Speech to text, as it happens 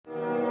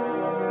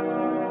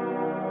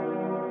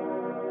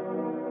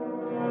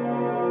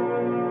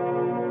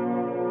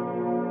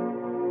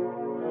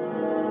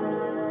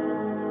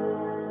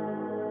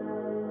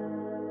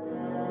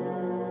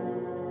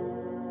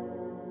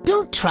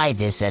Try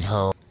this at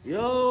home.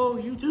 Yo,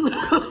 YouTube.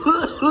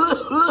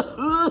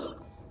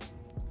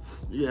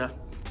 Yeah,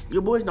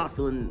 your boy's not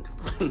feeling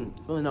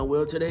that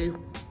well today.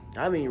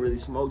 I haven't even really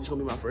smoked. It's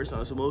gonna be my first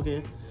time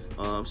smoking.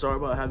 Sorry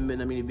about having been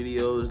that many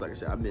videos. Like I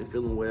said, I've been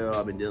feeling well.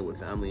 I've been dealing with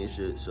family and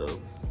shit. So,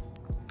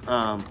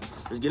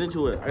 let's get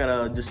into it. I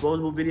got a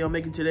disposable video I'm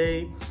making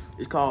today.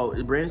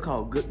 The brand is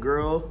called Good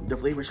Girl. The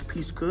flavor is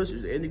peach kush,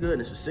 it's indica,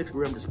 and it's a 6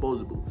 gram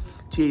disposable.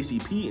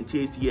 thcp and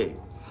thca.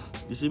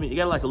 You see me? You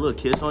got like a little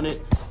kiss on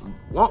it.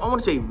 I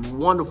want to say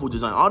wonderful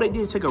design. All they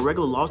did is take a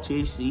regular lost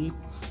THC,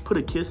 put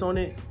a kiss on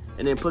it,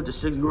 and then put the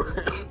 6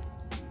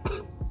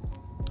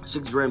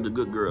 grams of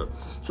Good Girl.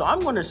 So I'm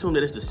going to assume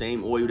that it's the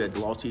same oil that the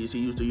lost THC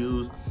used to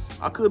use.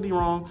 I could be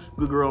wrong.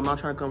 Good Girl, I'm not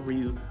trying to come for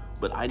you,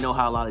 but I know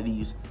how a lot of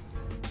these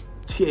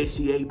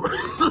thca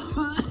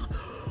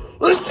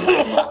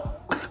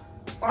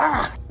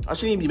I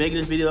shouldn't even be making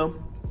this video,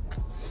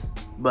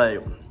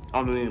 but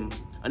I mean,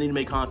 I need to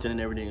make content and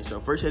everything. So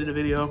first hit of the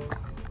video.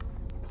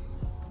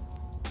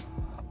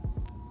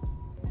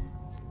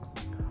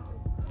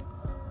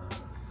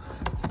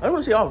 I don't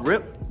want to say off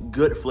rip,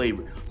 good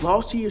flavor.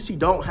 Lost THC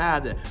don't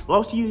have that.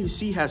 Lost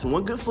THC has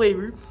one good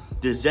flavor,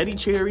 the Zeddy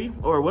Cherry,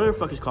 or whatever the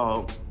fuck it's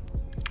called.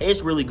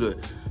 It's really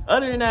good.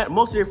 Other than that,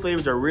 most of their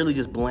flavors are really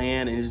just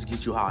bland and it just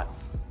gets you hot.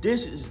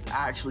 This is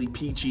actually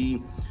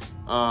peachy.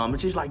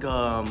 It's just like,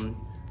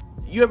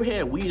 you ever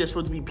had weed that's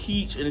supposed to be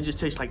peach and it just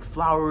tastes like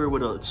flour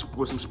with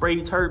some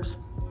sprayed terps?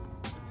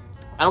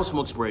 I don't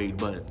smoke sprayed,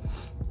 but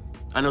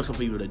I know some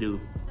people that do.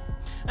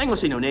 I ain't gonna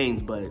say no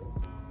names, but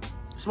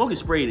smoking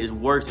sprayed is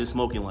worse than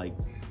smoking like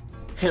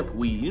hemp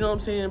weed. You know what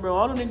I'm saying, bro?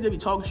 All the niggas that be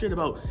talking shit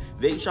about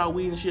vape shot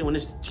weed and shit when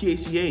it's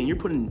THCA and you're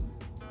putting,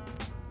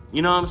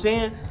 you know what I'm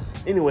saying?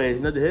 Anyways,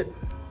 another hit.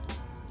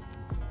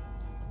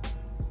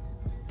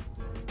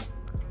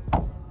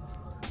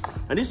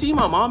 I did see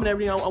my mom and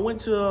everything. I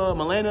went to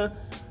Atlanta,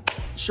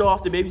 show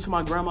off the baby to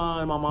my grandma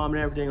and my mom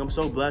and everything. I'm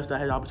so blessed I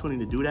had the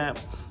opportunity to do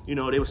that. You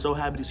know, they were so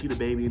happy to see the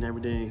baby and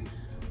everything.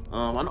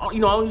 I don't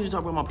usually talk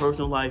about my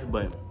personal life,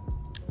 but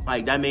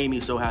like that made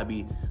me so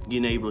happy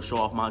getting able to show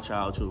off my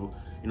child to,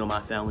 you know,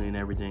 my family and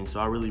everything. So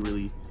I really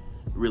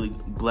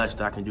blessed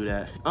that I can do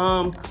that.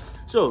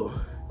 So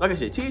like I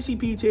said,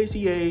 TCP,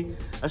 TCA,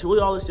 that's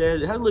really all it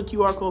says. It has a little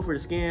QR code for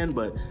the scan,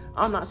 but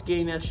I'm not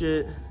scanning that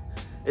shit.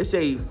 It's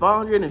a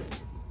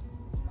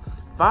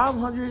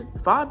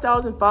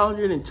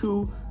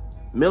 5,502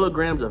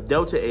 milligrams of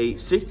Delta 8,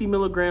 60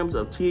 milligrams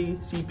of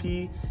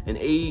TCP, and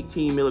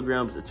 18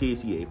 milligrams of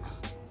TCA.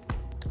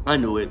 I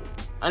knew it.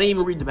 I didn't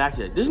even read the back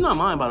yet. This is not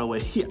mine, by the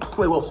way.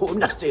 Wait, I'm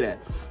not saying that.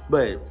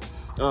 But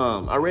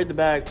I read the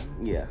back.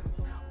 Yeah.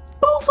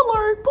 Boof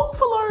alert!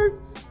 Boof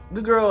alert!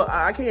 Good Girl.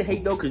 I can't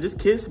hate though, cause this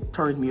kiss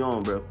turns me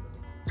on, bro.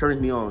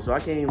 Turns me on. So I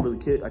can't even really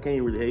kiss. I can't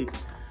even really hate.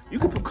 You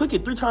can click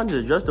it 3 times to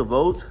adjust the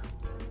votes.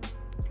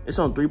 It's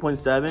on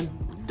 3.7.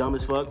 Dumb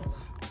as fuck.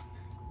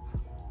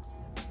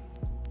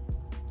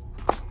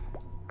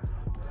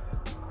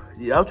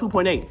 Yeah, that was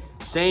 2.8.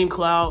 Same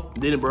cloud,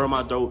 didn't burn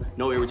my throat,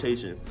 no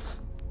irritation.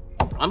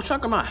 I'm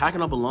shocked I'm not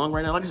hacking up a lung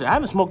right now. Like I said, I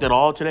haven't smoked at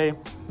all today.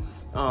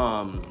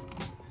 I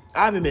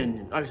haven't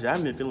been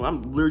feeling,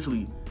 I'm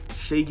literally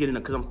shaking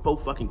because I'm so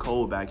fucking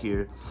cold back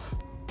here.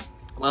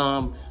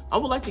 I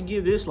would like to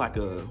give this like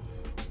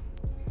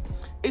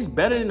it's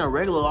better than a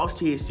regular Lost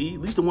THC,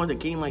 at least the ones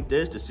that came like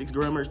this, the 6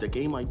 grammers that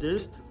came like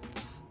this.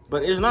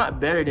 But it's not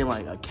better than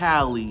like a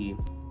Cali.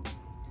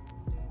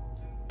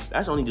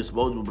 That's the only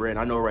disposable brand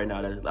I know right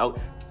now that's out.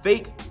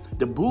 Fake,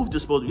 the booth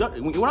disposable.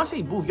 When I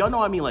say booth, y'all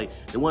know I mean like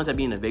the ones that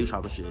be in the vape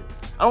shop and shit.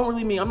 I don't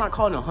really mean, I'm not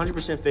calling it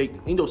 100% fake.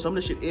 Even though some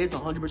of the shit is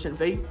 100%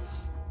 fake,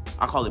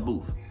 I call it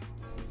booth.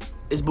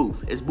 It's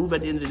booth. It's booth at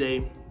the end of the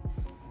day.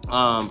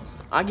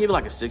 I give it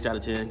like a 6 out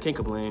of 10. Can't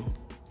complain.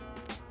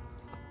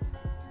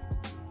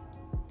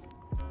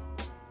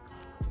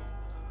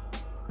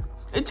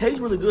 It tastes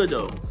really good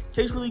though.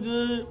 Tastes really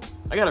good.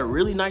 I got a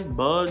really nice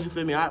buzz, you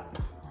feel me? Like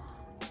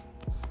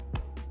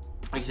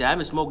I said, I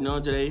haven't smoked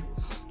none today,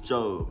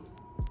 so.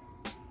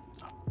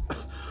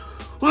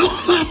 I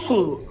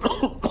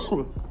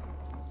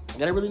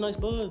got a really nice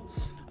buzz.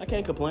 I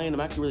can't complain, I'm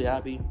actually really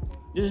happy.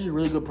 This is a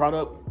really good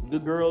product,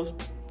 Good Girls.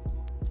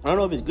 I don't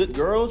know if it's Good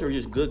Girls or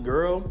just Good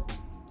Girl.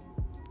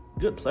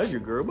 Good Pleasure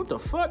Girl, what the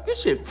fuck?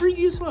 This shit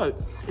freaky as fuck.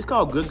 It's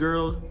called Good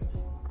Girls.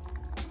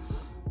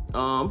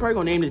 I'm probably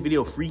gonna name this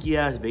video Freaky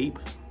Ass Vape.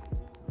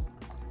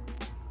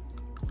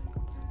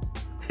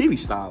 Maybe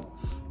stop.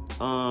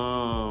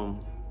 Bro,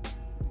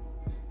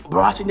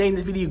 I should name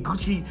this video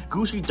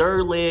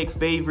Guccithirdleg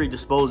Favorite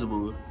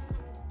Disposable.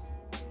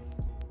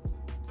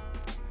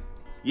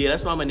 Yeah,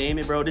 that's what I'm gonna name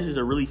it, bro. This is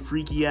a really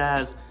freaky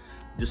ass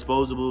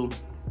disposable.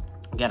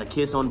 Got a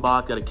kiss on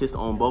box, got a kiss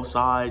on both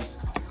sides.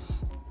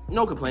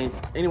 No complaints.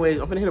 Anyways,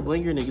 I'm finna hit a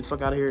blinker and then get the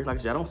fuck out of here. Like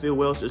I said, I don't feel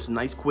well, so it's a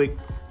nice, quick,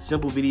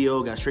 simple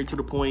video. Got straight to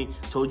the point.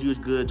 Told you it's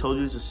good. Told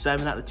you it's a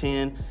 7 out of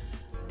 10.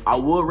 I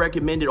would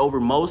recommend it over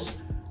most.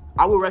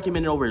 I would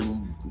recommend it over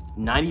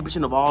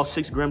 90% of all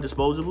 6 gram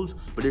disposables,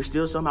 but there's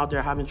still some out there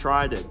I haven't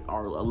tried that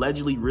are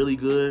allegedly really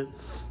good.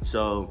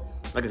 So,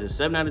 like I said,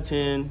 7 out of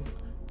 10.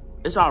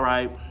 It's all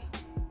right.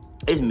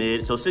 It's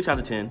mid, so 6 out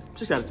of 10.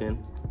 6 out of 10.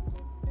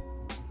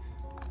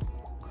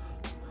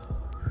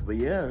 But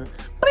yeah.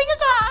 Bring it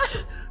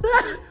time!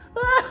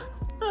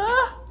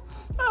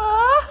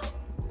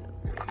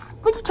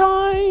 Bring it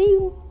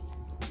time!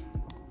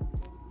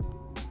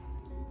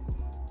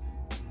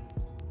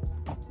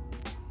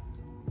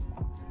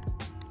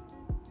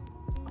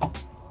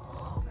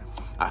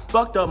 I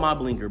fucked up my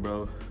blinker,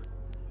 bro.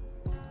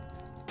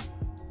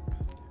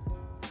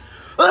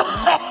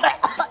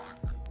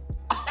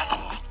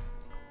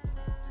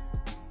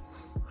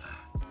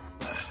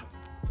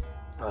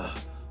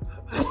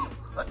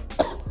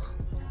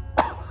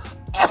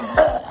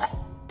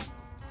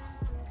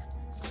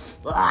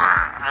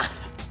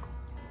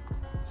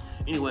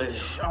 Anyway,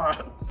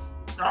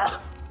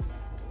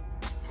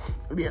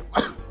 yeah.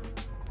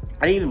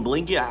 I didn't even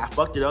blink it. I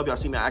fucked it up. Y'all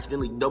see me? I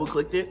accidentally double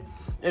clicked it,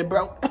 and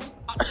bro,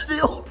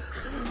 still.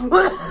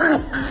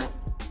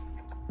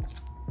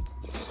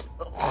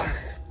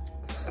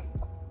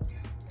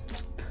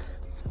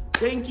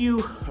 Thank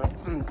you,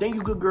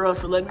 good girls,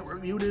 for letting me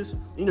review this.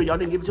 You know, y'all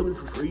didn't give it to me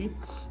for free.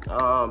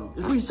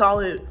 It's pretty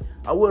solid.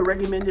 I would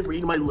recommend it for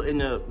anybody in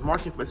the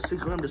market for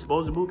 6-gram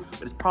disposable,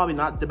 but it's probably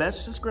not the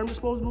best 6-gram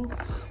disposable.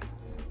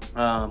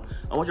 I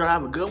want y'all to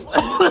have a good one.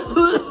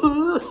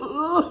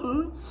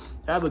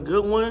 Have a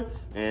good one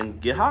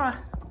and get high.